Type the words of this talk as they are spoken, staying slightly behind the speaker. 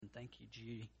Thank you,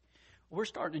 Judy. We're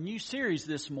starting a new series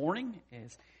this morning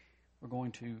as we're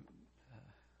going to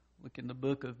look in the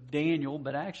book of Daniel.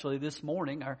 But actually this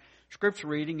morning our scripture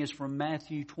reading is from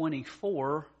Matthew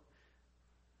 24,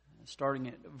 starting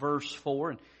at verse 4.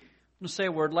 And I'm going to say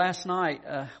a word. Last night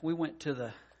we went to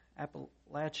the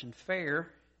Appalachian Fair,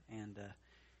 and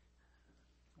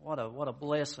what a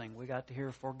blessing. We got to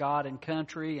hear For God and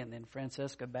Country, and then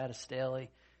Francesca Battistelli.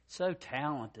 So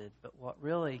talented, but what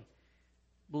really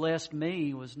blessed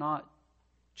me was not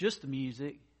just the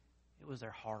music, it was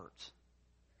their hearts.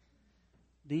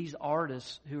 These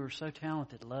artists who are so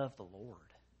talented love the Lord.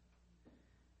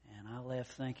 And I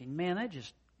left thinking, man, it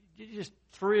just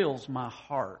thrills my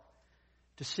heart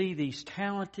to see these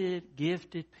talented,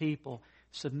 gifted people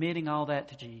submitting all that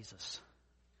to Jesus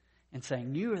and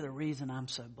saying, you are the reason I'm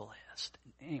so blessed.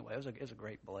 Anyway, it was a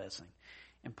great blessing.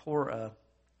 And poor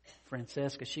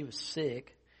Francesca, she was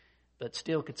sick, but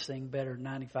still could sing better than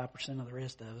 95% of the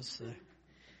rest of us. So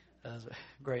that was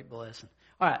a great blessing.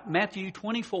 All right, Matthew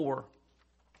 24,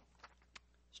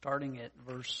 starting at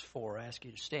verse 4. I ask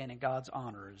you to stand in God's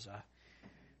honor as I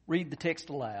read the text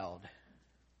aloud.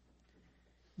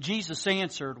 Jesus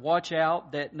answered, watch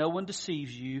out that no one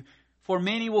deceives you, for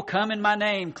many will come in my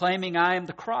name, claiming I am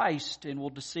the Christ, and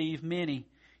will deceive many.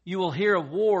 You will hear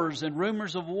of wars and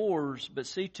rumors of wars, but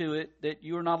see to it that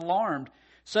you are not alarmed.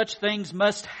 Such things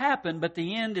must happen, but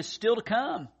the end is still to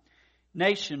come.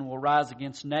 Nation will rise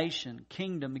against nation,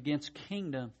 kingdom against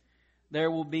kingdom.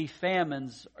 There will be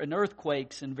famines and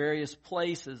earthquakes in various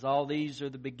places. All these are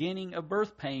the beginning of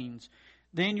birth pains.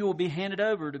 Then you will be handed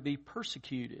over to be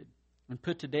persecuted and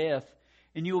put to death,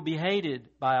 and you will be hated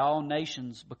by all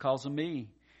nations because of me.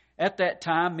 At that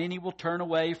time, many will turn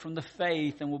away from the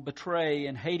faith and will betray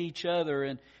and hate each other,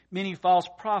 and many false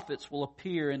prophets will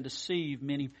appear and deceive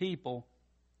many people.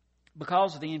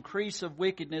 Because of the increase of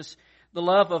wickedness, the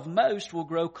love of most will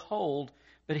grow cold,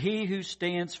 but he who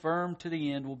stands firm to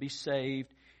the end will be saved.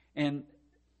 And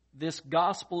this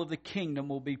gospel of the kingdom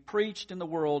will be preached in the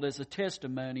world as a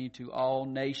testimony to all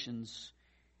nations.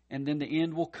 And then the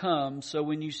end will come. So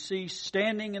when you see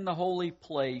standing in the holy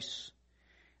place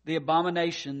the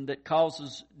abomination that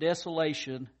causes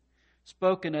desolation,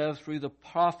 spoken of through the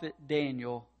prophet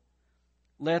Daniel,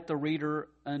 let the reader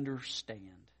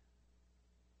understand.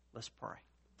 Let's pray.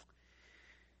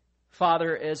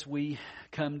 Father, as we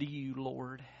come to you,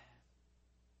 Lord,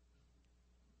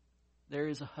 there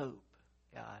is a hope,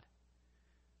 God,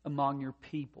 among your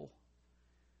people.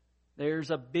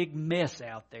 There's a big mess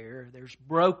out there. There's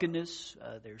brokenness,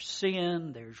 there's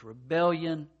sin, there's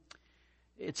rebellion.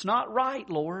 It's not right,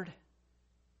 Lord.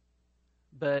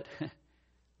 But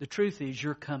the truth is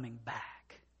you're coming back.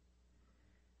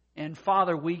 And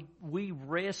Father, we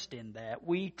rest in that.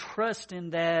 We trust in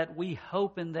that. We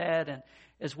hope in that. And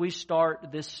as we start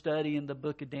this study in the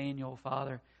book of Daniel,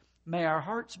 Father, may our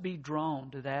hearts be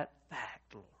drawn to that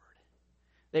fact, Lord,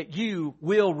 that you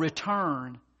will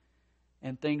return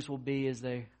and things will be as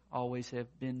they always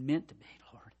have been meant to be,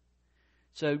 Lord.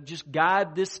 So just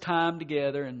guide this time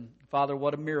together. And Father,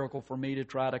 what a miracle for me to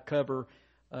try to cover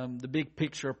the big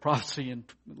picture of prophecy in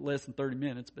less than 30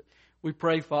 minutes. But we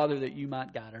pray, Father, that you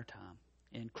might guide our time.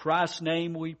 In Christ's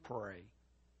name we pray.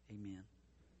 Amen.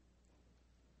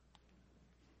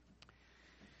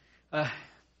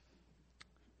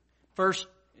 First,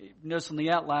 notice on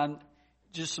the outline,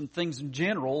 just some things in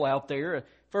general out there.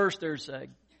 First, there's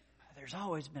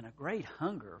always been a great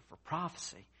hunger for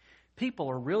prophecy.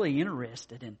 People are really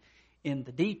interested in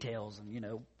the details,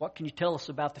 and what can you tell us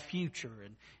about the future,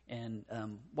 and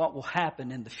what will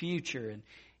happen in the future,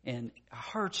 and our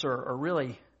hearts are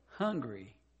really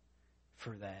hungry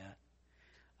for that.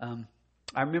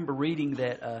 I remember reading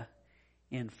that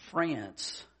in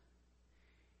France,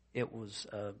 it was.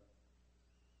 I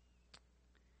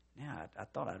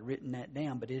thought I'd written that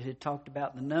down, but it had talked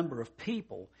about the number of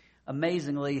people,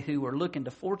 amazingly, who were looking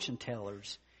to fortune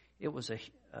tellers. It was it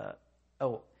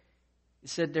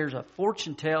said there's a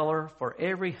fortune teller for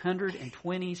every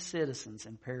 120 citizens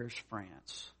in Paris,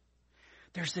 France.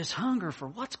 There's this hunger for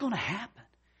what's going to happen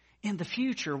in the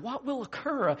future, what will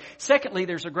occur. Secondly,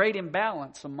 there's a great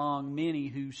imbalance among many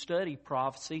who study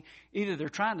prophecy. Either they're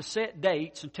trying to set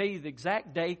dates and tell you the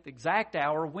exact date, the exact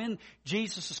hour, when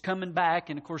Jesus is coming back.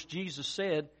 And of course, Jesus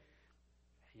said,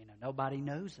 nobody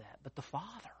knows that but the Father.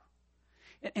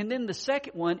 And then the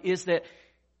second one is that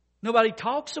nobody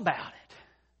talks about it.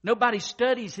 Nobody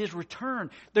studies His return.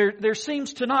 There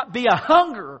seems to not be a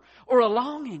hunger or a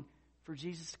longing for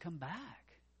Jesus to come back.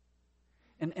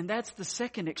 And that's the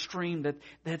second extreme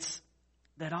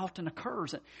that often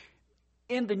occurs.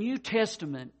 In the New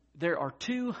Testament, there are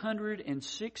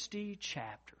 260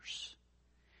 chapters.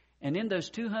 And in those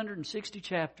 260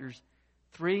 chapters,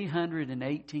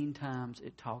 318 times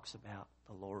it talks about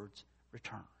the Lord's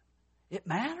return. It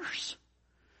matters.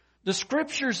 The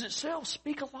Scriptures itself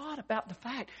speak a lot about the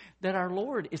fact that our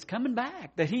Lord is coming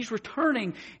back, that He's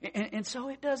returning, and so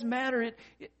it does matter.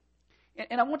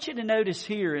 And I want you to notice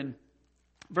here in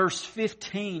verse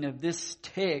 15 of this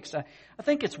text, I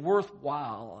think it's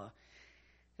worthwhile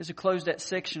as we close that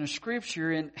section of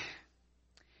Scripture, and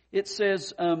it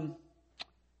says,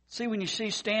 see, when you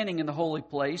see standing in the holy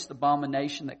place, the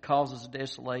abomination that causes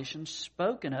desolation,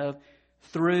 spoken of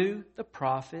through the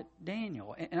prophet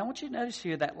Daniel. And I want you to notice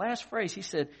here that last phrase, he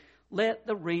said, let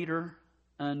the reader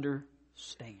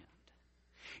understand.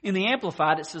 In the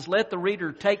Amplified, it says, let the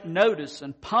reader take notice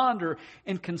and ponder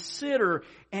and consider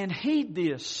and heed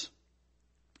this.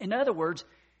 In other words,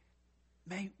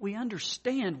 may we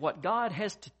understand what God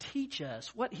has to teach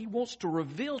us, what He wants to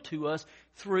reveal to us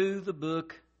through the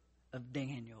book of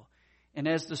Daniel. And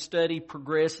as the study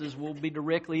progresses, we'll be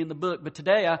directly in the book. But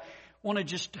today I want to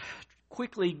just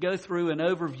quickly go through an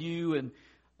overview,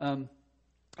 and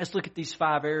let's look at these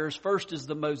 5 errors. First is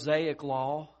the Mosaic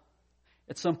Law.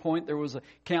 At some point there was a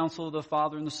council of the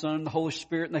Father and the Son and the Holy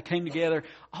Spirit, and they came together,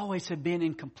 always had been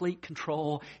in complete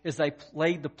control as they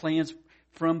laid the plans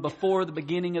from before the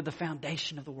beginning of the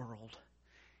foundation of the world.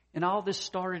 And all this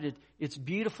started, it's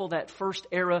beautiful, that first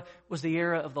era was the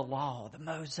era of the law, the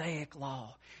Mosaic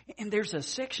Law. And there's a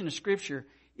section of Scripture,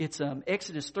 it's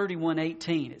Exodus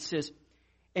 31:18. It says,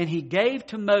 and He gave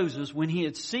to Moses, when he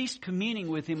had ceased communing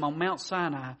with him on Mount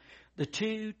Sinai, the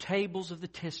 2 tables of the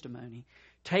testimony,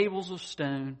 tables of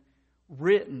stone,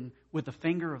 written with the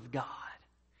finger of God.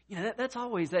 You know, that's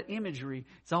always, that imagery,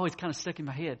 it's always kind of stuck in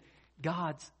my head.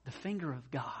 God's, the finger of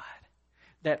God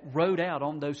that wrote out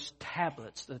on those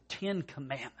tablets, the 10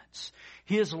 Commandments,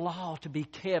 His law to be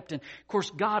kept. And of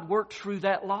course, God worked through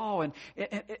that law and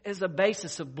as a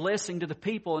basis of blessing to the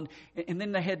people. And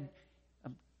then they had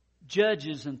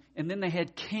judges, and then they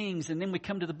had kings, and then we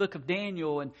come to the book of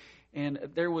Daniel, and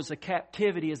there was a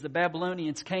captivity as the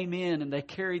Babylonians came in and they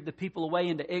carried the people away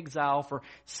into exile for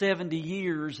 70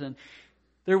 years, and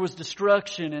there was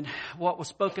destruction, and what was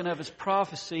spoken of as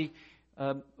prophecy,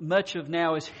 much of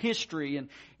now is history, and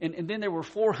then there were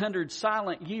 400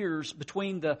 silent years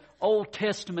between the Old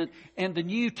Testament and the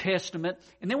New Testament,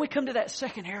 and then we come to that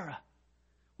second era,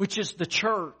 which is the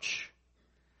church.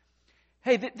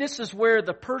 Hey, this is where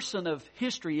the person of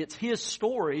history, it's his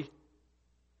story,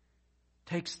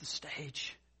 takes the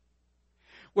stage.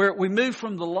 Where we move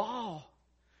from the law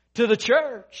to the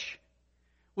church.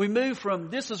 We move from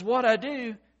this is what I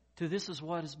do to this is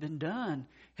what has been done.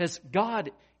 As God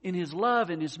in His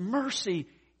love and His mercy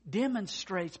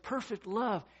demonstrates perfect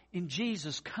love in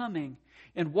Jesus coming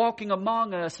and walking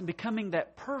among us and becoming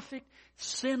that perfect,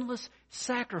 sinless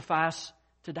sacrifice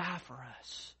to die for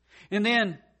us. And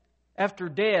then after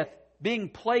death, being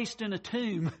placed in a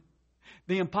tomb,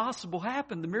 the impossible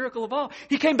happened, the miracle of all.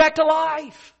 He came back to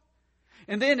life.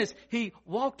 And then as He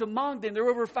walked among them, there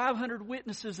were over 500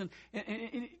 witnesses, and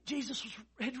Jesus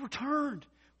had returned.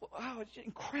 Wow, it's an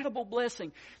incredible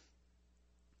blessing.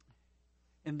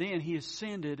 And then He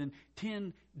ascended, and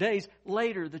 10 days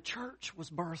later, the church was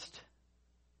birthed.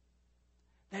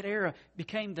 That era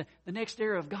became the next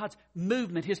era of God's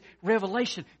movement, His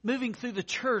revelation, moving through the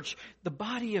church, the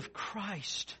body of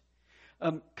Christ.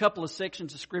 A couple of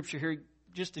sections of Scripture here,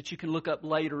 just that you can look up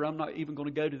later. I'm not even going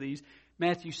to go to these.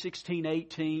 Matthew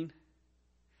 16:18,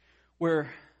 where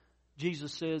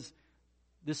Jesus says,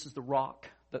 this is the rock,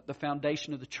 the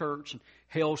foundation of the church, and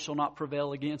hell shall not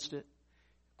prevail against it.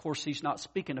 Of course, He's not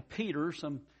speaking of Peter.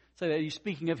 Some say that He's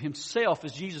speaking of Himself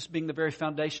as Jesus being the very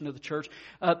foundation of the church.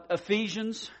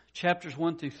 Ephesians chapters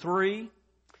 1-3.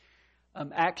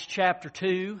 Acts chapter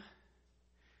 2,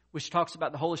 which talks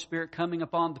about the Holy Spirit coming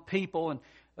upon the people and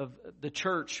of the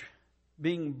church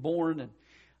being born.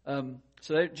 And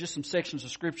so there are just some sections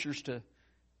of Scriptures to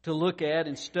look at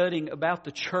in studying about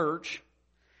the church.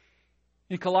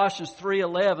 In Colossians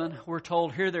 3:11, we're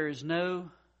told here there is no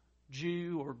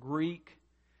Jew or Greek,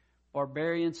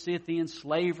 barbarian, Scythian,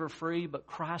 slave or free, but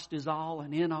Christ is all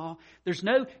and in all. There's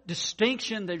no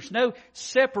distinction. There's no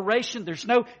separation. There's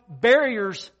no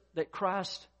barriers that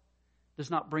Christ does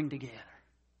not bring together.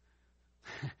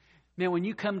 Man, when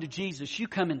you come to Jesus, you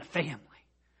come in the family.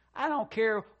 I don't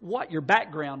care what your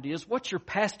background is, what your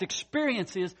past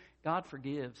experience is, God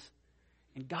forgives.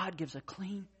 And God gives a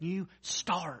clean, new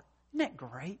start. Isn't that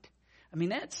great? I mean,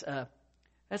 that's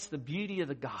the beauty of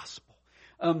the gospel.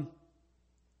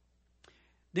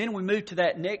 Then we move to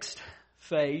that next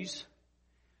phase,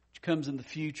 which comes in the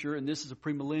future, and this is a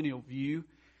premillennial view.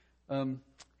 And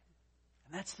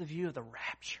that's the view of the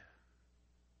rapture.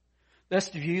 That's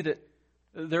the view that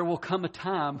there will come a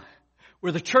time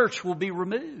where the church will be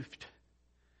removed.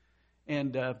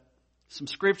 And some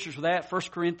scriptures for that, 1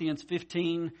 Corinthians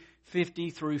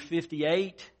 15:50 through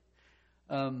 58.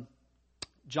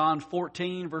 John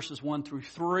 14, verses 1 through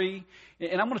 3.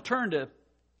 And I'm going to turn to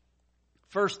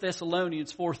 1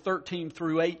 Thessalonians 4:13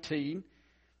 through 18.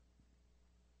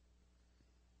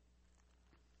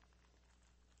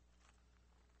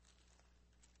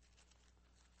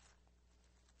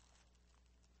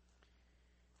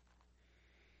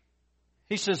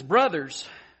 He says, "Brothers,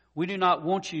 we do not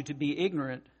want you to be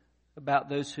ignorant about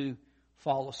those who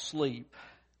fall asleep,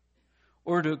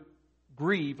 or to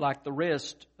grieve like the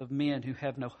rest of men who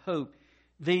have no hope.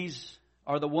 These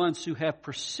are the ones who have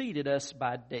preceded us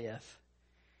by death."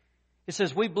 It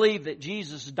says, "We believe that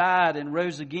Jesus died and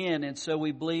rose again, and so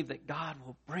we believe that God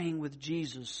will bring with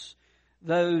Jesus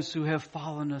those who have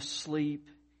fallen asleep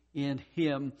in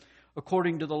Him.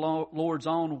 According to the Lord's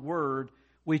own word,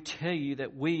 we tell you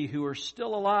that we who are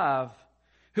still alive,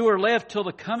 who are left till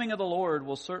the coming of the Lord,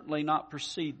 will certainly not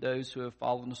precede those who have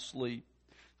fallen asleep."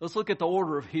 Let's look at the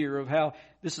order of here of how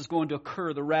this is going to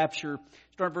occur, the rapture.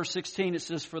 Start verse 16. It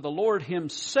says, "For the Lord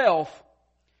Himself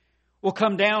will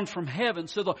come down from heaven."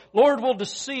 So the Lord will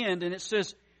descend, and it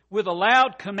says, "with a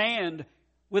loud command,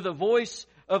 with the voice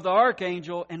of the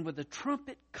archangel, and with the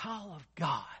trumpet call of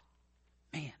God."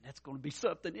 Man, that's going to be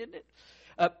something, isn't it?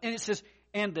 And it says,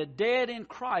 "And the dead in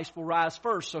Christ will rise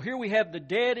first." So here we have the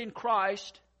dead in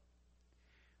Christ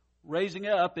raising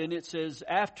up, and it says,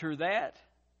 "After that,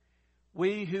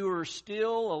 we who are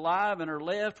still alive and are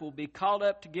left will be caught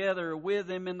up together with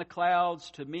them in the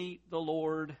clouds to meet the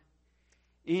Lord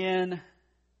in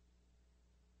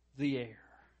the air."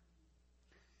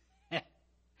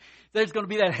 There's going to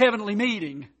be that heavenly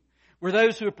meeting where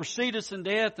those who have preceded us in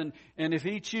death, and if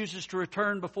He chooses to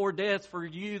return before death for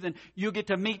you, then you'll get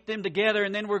to meet them together,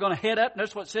 and then we're going to head up.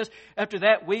 Notice what it says, "After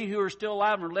that, we who are still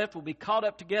alive and are left will be caught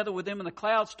up together with them in the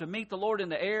clouds to meet the Lord in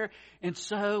the air, and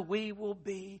so we will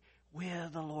be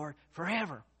with the Lord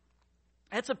forever."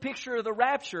 That's a picture of the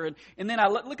rapture. And then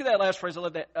look at that last phrase. I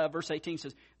love that. Verse 18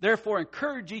 says, "Therefore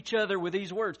encourage each other with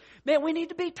these words." Man, we need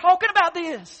to be talking about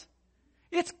this.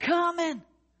 It's coming.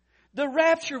 The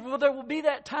rapture, well, there will be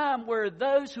that time where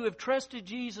those who have trusted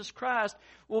Jesus Christ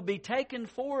will be taken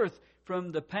forth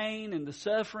from the pain and the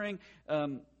suffering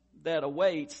that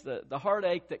awaits, the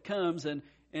heartache that comes. And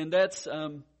that's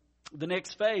the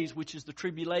next phase, which is the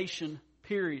tribulation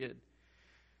period.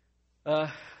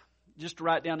 Just to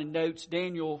write down in notes,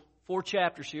 Daniel, 4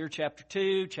 chapters here, chapter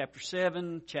 2, chapter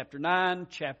 7, chapter 9,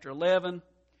 chapter 11.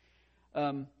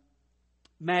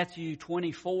 Matthew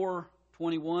 24,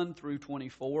 21 through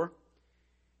 24.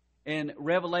 And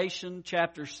Revelation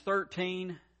chapters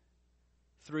 13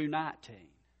 through 19.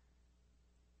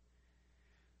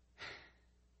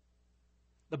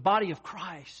 The body of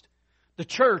Christ, the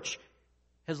church,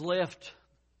 has left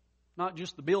not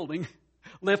just the building,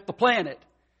 left the planet.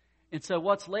 And so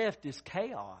what's left is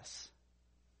chaos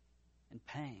and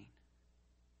pain.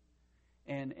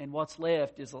 And what's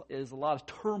left is a lot of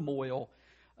turmoil.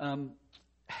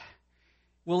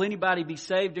 Will anybody be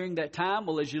saved during that time?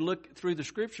 Well, as you look through the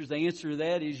Scriptures, the answer to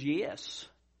that is yes.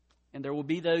 And there will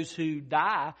be those who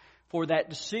die for that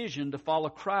decision to follow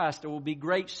Christ. There will be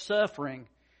great suffering.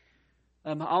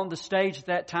 On the stage at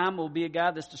that time will be a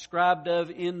guy that's described of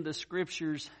in the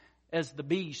Scriptures as the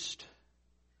beast.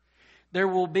 There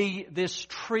will be this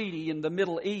treaty in the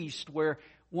Middle East where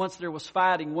once there was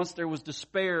fighting, once there was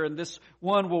despair, and this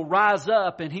one will rise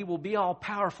up and he will be all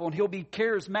powerful and he'll be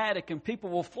charismatic and people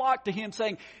will flock to him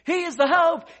saying, "He is the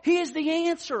hope, He is the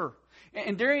answer."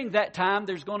 And during that time,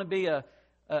 there's going to be a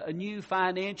new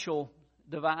financial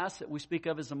device that we speak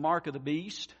of as the mark of the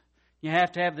beast. You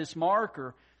have to have this mark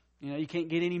or you can't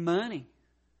get any money.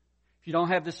 If you don't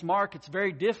have this mark, it's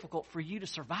very difficult for you to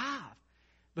survive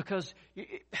because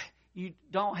you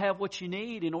don't have what you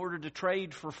need in order to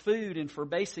trade for food and for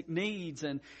basic needs.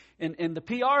 And the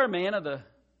PR man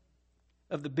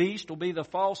of the beast will be the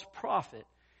false prophet.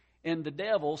 And the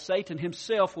devil, Satan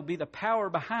himself, will be the power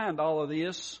behind all of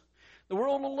this. The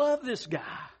world will love this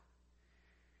guy.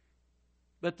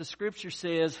 But the Scripture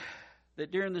says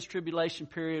that during this tribulation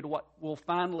period, what will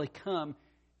finally come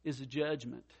is a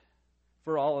judgment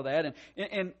for all of that.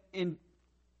 And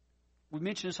we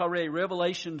mentioned this already,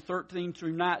 Revelation 13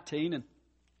 through 19. And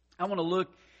I want to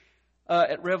look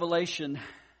at Revelation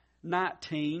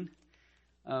 19.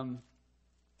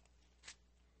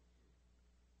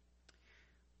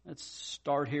 Let's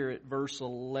start here at verse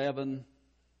 11.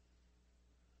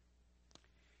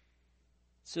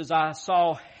 It says, "I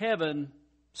saw heaven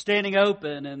standing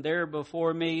open, and there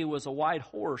before me was a white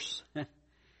horse,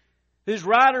 whose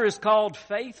rider is called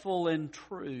Faithful and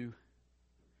True.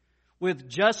 With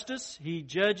justice he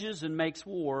judges and makes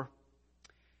war.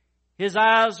 His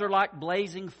eyes are like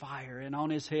blazing fire, and on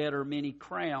his head are many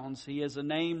crowns. He has a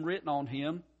name written on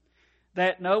him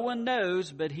that no one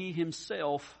knows but he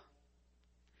himself.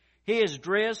 He is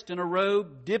dressed in a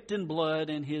robe dipped in blood,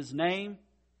 and his name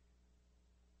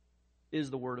is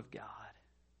the Word of God.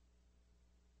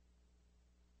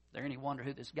 Is there any wonder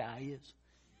who this guy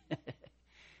is?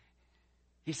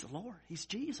 He's the Lord. He's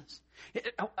Jesus.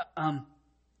 I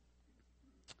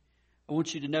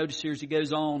want you to notice here as he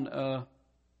goes on,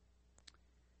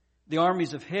 the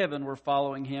armies of heaven were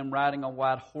following him, riding on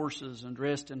white horses and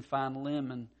dressed in fine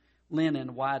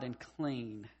linen, white and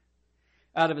clean.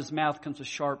 Out of his mouth comes a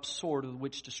sharp sword with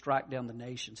which to strike down the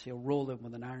nations. He'll rule them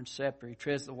with an iron scepter. He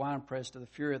treads the winepress to the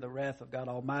fury of the wrath of God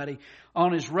Almighty.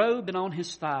 On his robe and on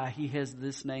his thigh he has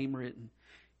this name written: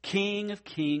 King of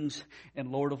Kings and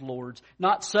Lord of Lords.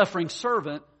 Not suffering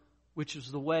servant, which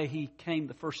is the way he came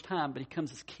the first time, but he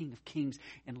comes as King of Kings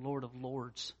and Lord of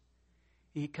Lords.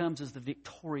 He comes as the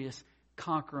victorious,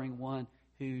 conquering one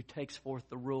who takes forth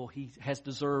the rule he has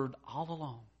deserved all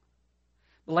along.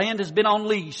 The land has been on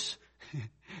lease,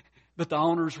 but the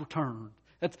owners returned.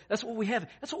 That's what we have.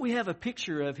 That's what we have a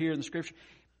picture of here in the Scripture.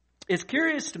 It's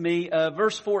curious to me,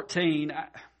 verse 14.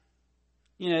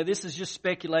 This is just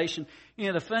speculation.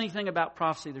 The funny thing about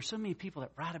prophecy, there's so many people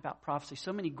that write about prophecy,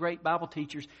 so many great Bible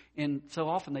teachers, and so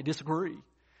often they disagree.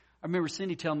 I remember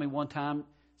Cindy telling me one time,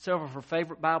 several of her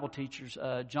favorite Bible teachers,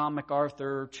 John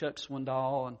MacArthur, Chuck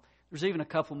Swindoll, and there's even a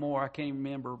couple more I can't even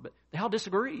remember, but they all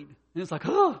disagreed. And it's like,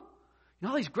 all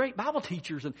these great Bible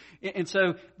teachers. And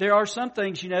so there are some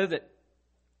things, that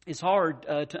it's hard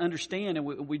to understand, and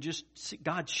we just see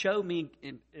God show me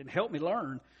and help me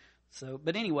learn.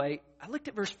 But anyway, I looked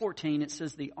at verse 14. It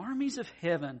says, the armies of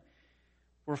heaven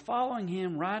were following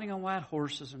him, riding on white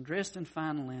horses and dressed in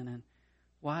fine linen,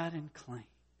 white and clean.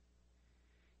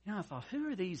 I thought, who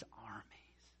are these armies?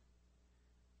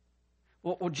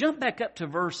 Well, we'll jump back up to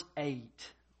verse 8.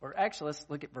 Or actually, let's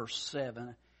look at verse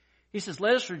 7. He says,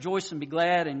 let us rejoice and be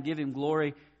glad and give him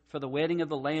glory, for the wedding of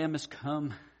the Lamb has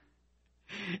come,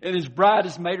 and his bride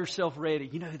has made herself ready.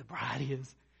 You know who the bride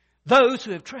is. Those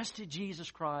who have trusted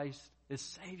Jesus Christ as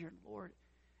Savior and Lord.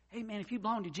 Hey, man, if you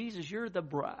belong to Jesus, you're the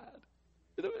bride.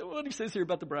 What he says here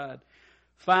about the bride.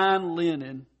 Fine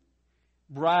linen,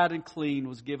 bright and clean,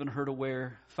 was given her to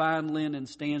wear. Fine linen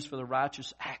stands for the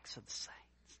righteous acts of the saints.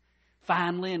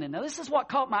 Fine linen. Now, this is what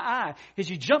caught my eye. As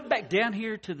you jump back down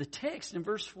here to the text in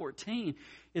verse 14,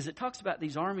 is it talks about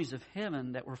these armies of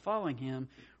heaven that were following him,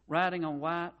 riding on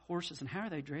white horses. And how are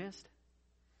they dressed?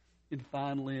 In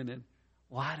fine linen,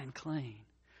 white and clean.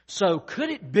 So could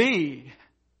it be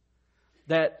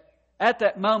that at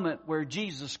that moment where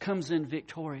Jesus comes in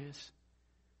victorious,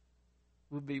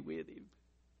 we'll be with him?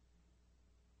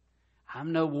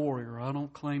 I'm no warrior. I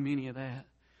don't claim any of that.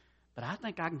 But I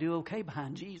think I can do okay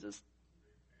behind Jesus.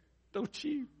 Don't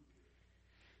you?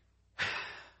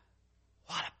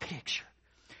 What a picture.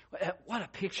 What a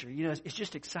picture. It's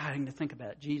just exciting to think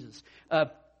about Jesus.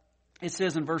 It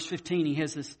says in verse 15, he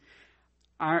has this,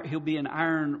 he'll be an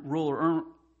iron ruler.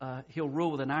 He'll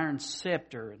rule with an iron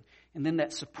scepter. And then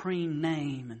that supreme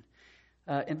name.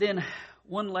 And then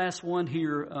one last one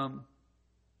here,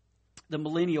 the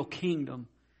millennial kingdom.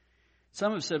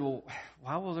 Some have said, well,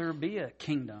 why will there be a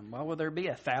kingdom? Why will there be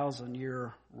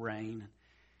 1,000-year reign?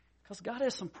 Because God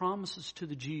has some promises to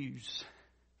the Jews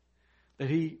that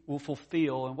he will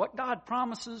fulfill. And what God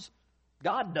promises,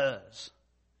 God does.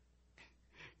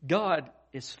 God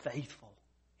is faithful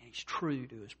and he's true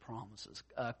to his promises.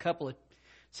 A couple of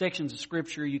sections of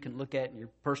Scripture you can look at in your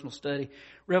personal study.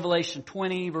 Revelation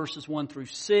 20, verses 1 through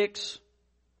 6.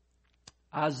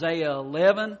 Isaiah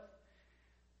 11.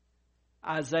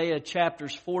 Isaiah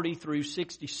chapters 40 through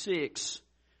 66.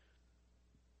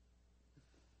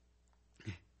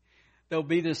 There'll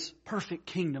be this perfect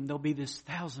kingdom. There'll be this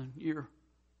 1,000-year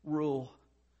rule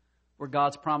where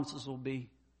God's promises will be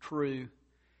true.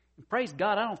 And praise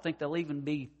God, I don't think there'll even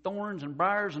be thorns and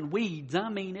briars and weeds. I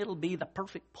mean, it'll be the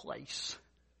perfect place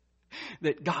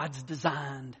that God's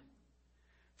designed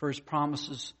for his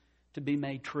promises to be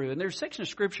made true. And there's a section of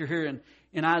Scripture here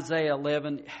in Isaiah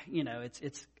 11.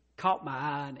 It's caught my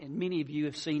eye, and many of you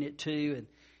have seen it too. And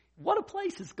what a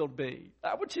place it's going to be.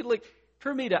 I want you to look.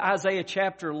 Turn me to Isaiah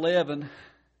chapter 11.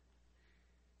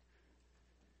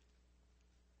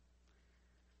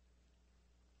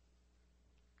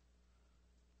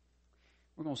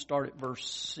 We're going to start at verse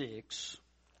 6.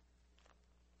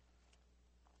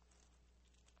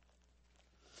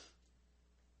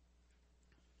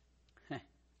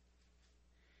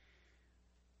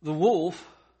 The wolf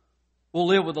will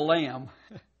live with the lamb.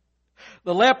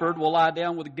 The leopard will lie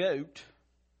down with the goat.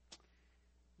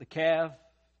 The calf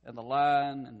and the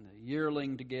lion and the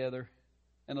yearling together,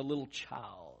 and a little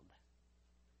child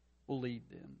will lead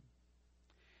them.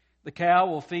 The cow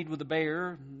will feed with the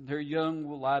bear, and their young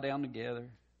will lie down together. And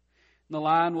the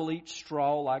lion will eat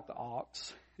straw like the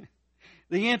ox.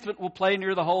 The infant will play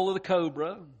near the hole of the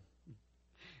cobra,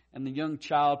 and the young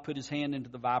child put his hand into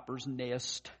the viper's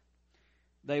nest.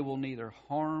 They will neither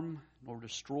harm nor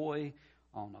destroy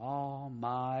on all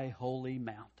my holy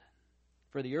mountain.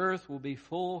 For the earth will be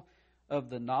full of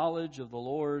the knowledge of the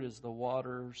Lord as the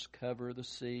waters cover the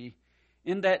sea.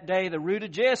 In that day, the root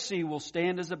of Jesse will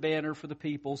stand as a banner for the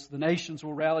peoples. The nations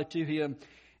will rally to him,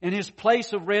 and his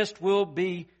place of rest will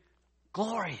be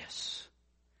glorious.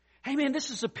 Hey man, this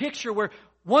is a picture where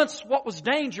once what was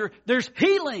danger, there's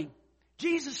healing.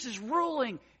 Jesus is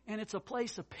ruling, and it's a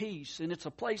place of peace, and it's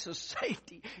a place of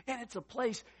safety, and it's a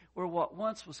place where what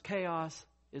once was chaos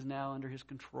is now under his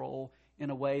control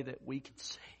in a way that we can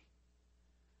see.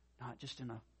 Not just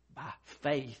by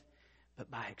faith, but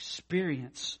by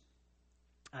experience.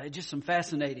 Just some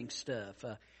fascinating stuff.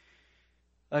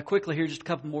 Quickly here, just a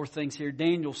couple more things here.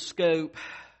 Daniel's scope,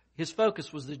 his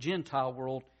focus was the Gentile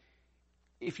world.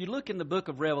 If you look in the book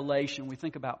of Revelation, we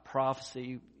think about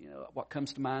prophecy. You know, what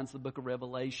comes to mind is the book of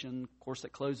Revelation. Of course,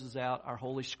 that closes out our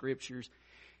Holy Scriptures.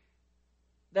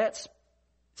 That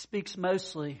speaks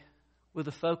mostly with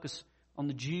a focus on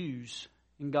the Jews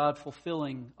and God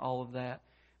fulfilling all of that.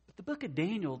 But the book of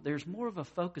Daniel, there's more of a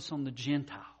focus on the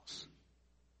Gentiles.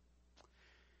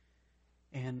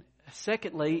 And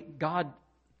secondly, God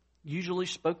usually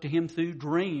spoke to him through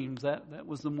dreams. That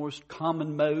was the most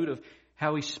common mode of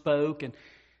how he spoke. And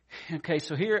okay,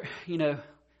 so here,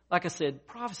 like I said,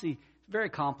 prophecy is very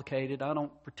complicated. I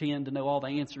don't pretend to know all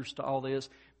the answers to all this,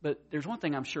 but there's one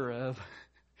thing I'm sure of,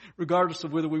 regardless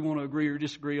of whether we want to agree or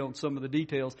disagree on some of the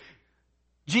details.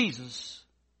 Jesus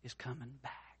is coming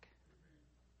back.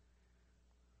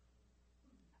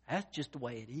 That's just the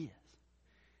way it is.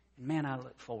 And man, I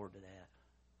look forward to that.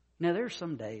 Now, there are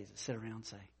some days that sit around and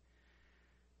say,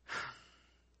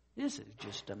 this is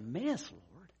just a mess,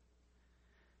 Lord.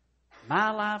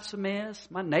 My life's a mess.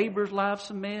 My neighbor's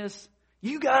life's a mess.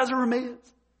 You guys are a mess.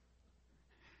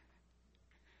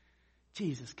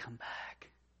 Jesus, come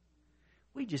back.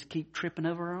 We just keep tripping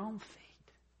over our own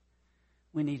feet.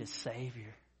 We need a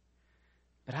Savior.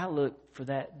 But I look for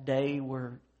that day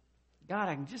where,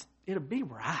 God, it'll be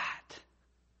right.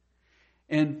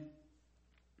 And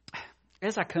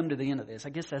as I come to the end of this, I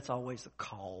guess that's always the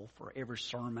call for every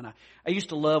sermon. I used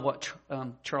to love what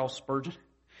Charles Spurgeon,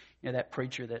 that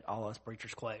preacher that all us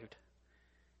preachers quote.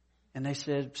 And they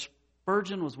said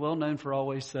Spurgeon was well known for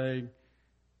always saying,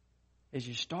 as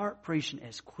you start preaching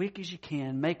as quick as you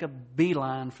can, make a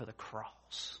beeline for the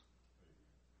cross.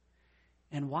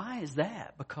 And why is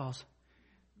that? Because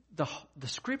the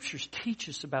Scriptures teach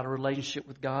us about a relationship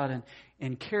with God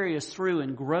and carry us through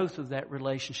in growth of that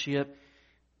relationship.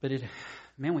 But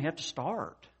we have to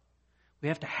start. We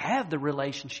have to have the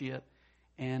relationship.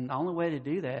 And the only way to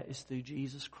do that is through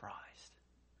Jesus Christ.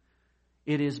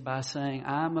 It is by saying,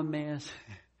 I'm a mess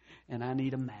and I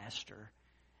need a master.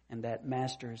 And that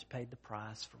master has paid the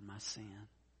price for my sin.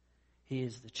 He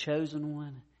is the chosen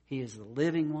one. He is the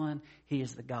living one. He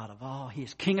is the God of all. He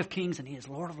is King of kings and He is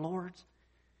Lord of lords.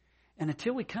 And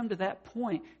until we come to that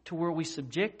point to where we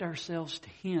subject ourselves to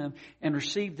Him and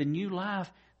receive the new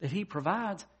life that He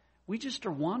provides, we just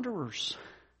are wanderers.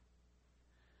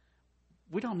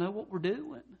 We don't know what we're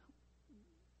doing.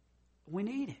 We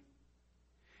need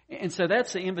it. And so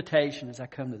that's the invitation as I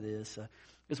come to this.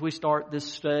 As we start this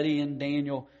study in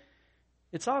Daniel,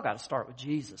 it's all got to start with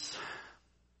Jesus.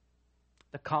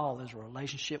 The call is a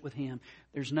relationship with Him.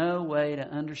 There's no way to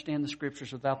understand the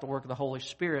Scriptures without the work of the Holy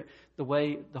Spirit. The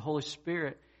way the Holy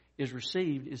Spirit is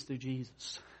received is through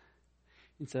Jesus.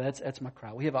 And so that's my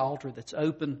cry. We have an altar that's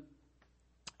open.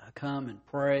 Come and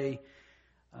pray.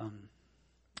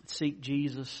 Seek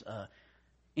Jesus.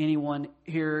 Anyone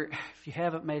here, if you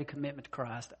haven't made a commitment to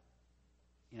Christ,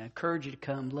 I encourage you to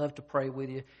come. Love to pray with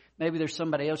you. Maybe there's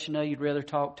somebody else you'd rather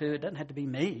talk to. It doesn't have to be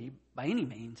me by any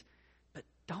means. But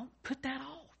don't put that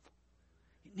off.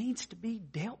 It needs to be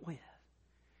dealt with.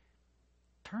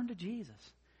 Turn to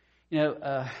Jesus. I'm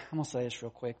going to say this real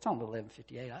quick. It's on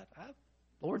 11:58.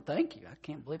 Lord, thank you. I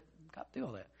can't believe I got through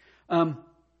all that.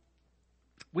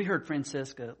 We heard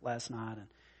Francesca last night, and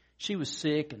she was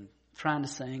sick and trying to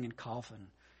sing and coughing.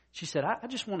 She said, I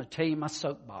just want to tell you my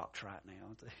soapbox right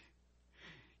now.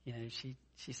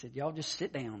 She said, y'all just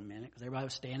sit down a minute, because everybody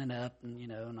was standing up and,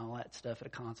 and all that stuff at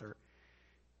a concert.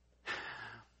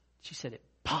 She said, it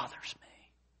bothers me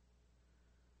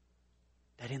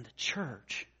that in the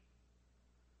church,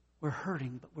 we're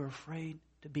hurting, but we're afraid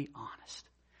to be honest.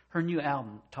 Her new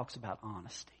album talks about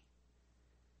honesty.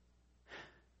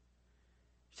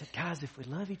 She said, guys, if we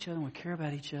love each other and we care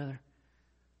about each other,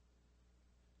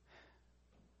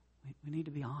 we need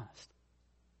to be honest.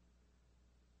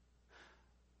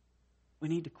 We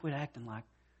need to quit acting like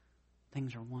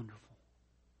things are wonderful.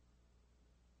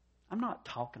 I'm not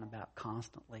talking about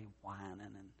constantly whining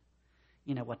and,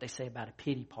 you know, what they say about a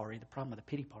pity party. The problem with a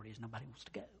pity party is nobody wants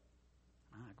to go.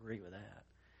 I agree with that.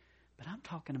 But I'm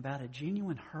talking about a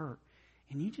genuine hurt,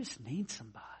 and you just need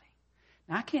somebody.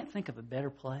 Now, I can't think of a better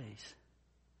place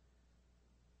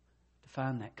to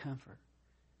find that comfort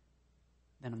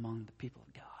than among the people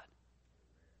of God.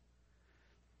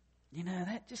 You know,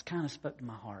 that just kind of spoke to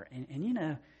my heart. And you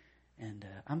know,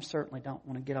 I'm certainly don't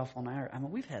want to get off on our, I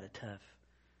mean, we've had a tough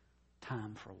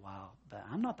time for a while, but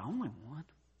I'm not the only one.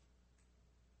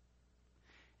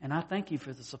 And I thank you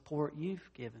for the support you've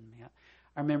given me.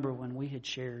 I remember when we had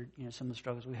shared, you know, some of the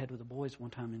struggles we had with the boys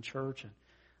one time in church,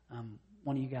 and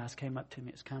one of you guys came up to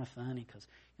me. It's kind of funny because,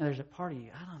 you know, there's a part of you,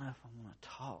 I don't know if I want to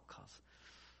talk because,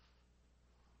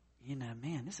 you know,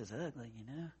 man, this is ugly, you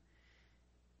know.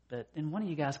 But then one of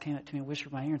you guys came up to me and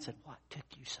whispered in my ear and said, what took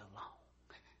you so long?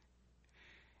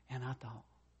 And I thought,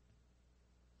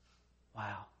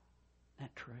 wow, isn't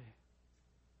that true?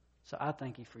 So I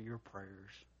thank you for your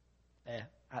prayers.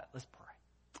 Let's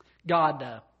pray.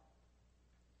 God,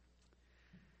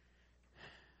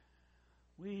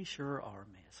 we sure are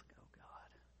a mess, oh God.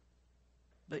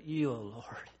 But you, oh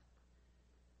Lord,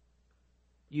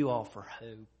 you offer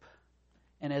hope.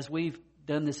 And as we've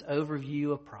done this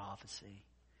overview of prophecy,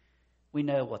 we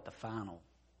know what the final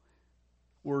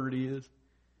word is.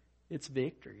 It's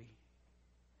victory.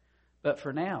 But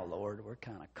for now, Lord, we're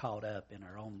kind of caught up in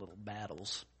our own little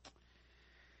battles.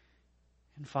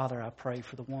 And Father, I pray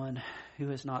for the one who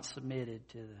has not submitted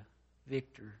to the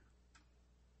victor.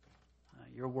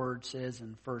 Your word says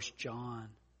in 1 John,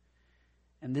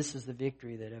 and this is the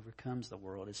victory that overcomes the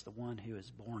world. It's the one who is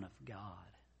born of God.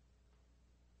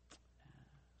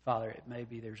 Father, it may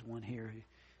be there's one here who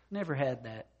never had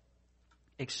that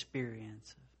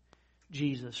experience of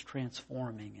Jesus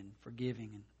transforming and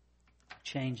forgiving and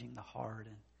changing the heart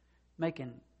and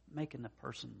making the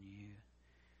person new.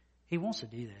 He wants to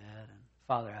do that. And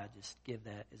Father, I just give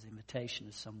that as an invitation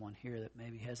to someone here that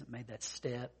maybe hasn't made that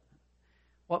step.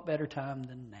 What better time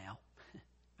than now?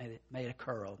 May it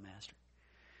occur, oh Master.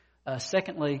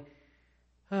 Secondly,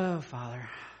 oh Father,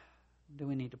 do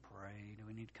we need to pray? Do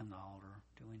we need to come to the altar?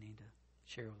 Do we need to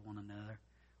share with one another?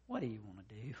 What do you want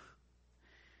to do?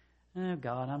 Oh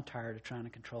God, I'm tired of trying to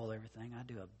control everything. I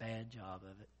do a bad job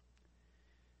of it.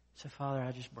 So Father,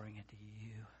 I just bring it to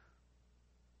you.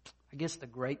 I guess the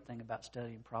great thing about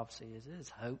studying prophecy is it is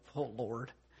hopeful,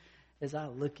 Lord. As I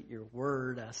look at your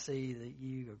word, I see that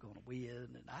you are going to win,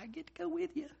 and I get to go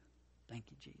with you. Thank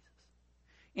you, Jesus.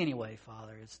 Anyway,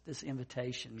 Father, as this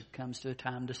invitation comes to a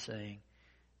time to sing,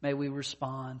 may we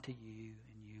respond to you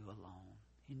and you alone.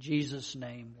 In Jesus'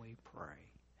 name we pray.